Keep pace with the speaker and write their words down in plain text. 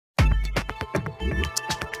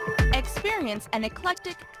Experience an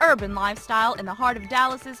eclectic, urban lifestyle in the heart of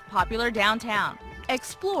Dallas's popular downtown.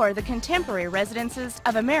 Explore the contemporary residences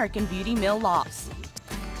of American Beauty Mill Lofts.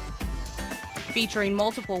 Featuring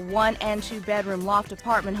multiple 1- and 2-bedroom loft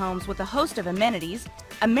apartment homes with a host of amenities,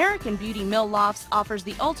 American Beauty Mill Lofts offers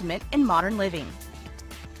the ultimate in modern living.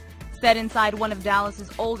 Set inside one of Dallas's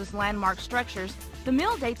oldest landmark structures, the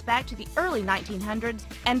mill dates back to the early 1900s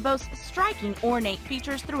and boasts striking ornate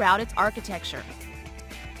features throughout its architecture.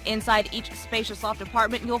 Inside each spacious loft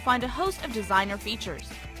apartment, you'll find a host of designer features,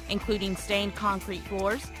 including stained concrete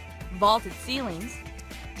floors, vaulted ceilings,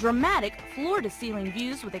 dramatic floor-to-ceiling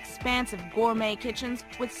views with expansive gourmet kitchens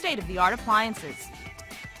with state-of-the-art appliances.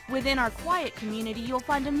 Within our quiet community, you'll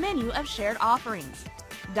find a menu of shared offerings.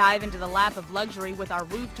 Dive into the lap of luxury with our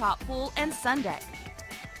rooftop pool and sun deck.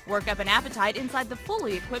 Work up an appetite inside the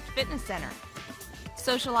fully equipped fitness center.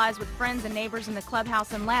 Socialize with friends and neighbors in the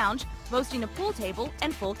clubhouse and lounge, boasting a pool table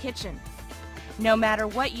and full kitchen. No matter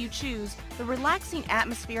what you choose, the relaxing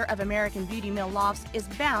atmosphere of American Beauty Mill Lofts is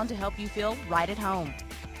bound to help you feel right at home.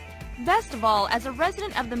 Best of all, as a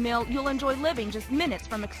resident of the mill, you'll enjoy living just minutes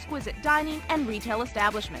from exquisite dining and retail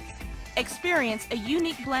establishments. Experience a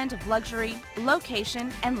unique blend of luxury,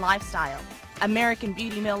 location, and lifestyle. American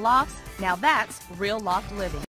Beauty Mill Lofts, now that's real loft living.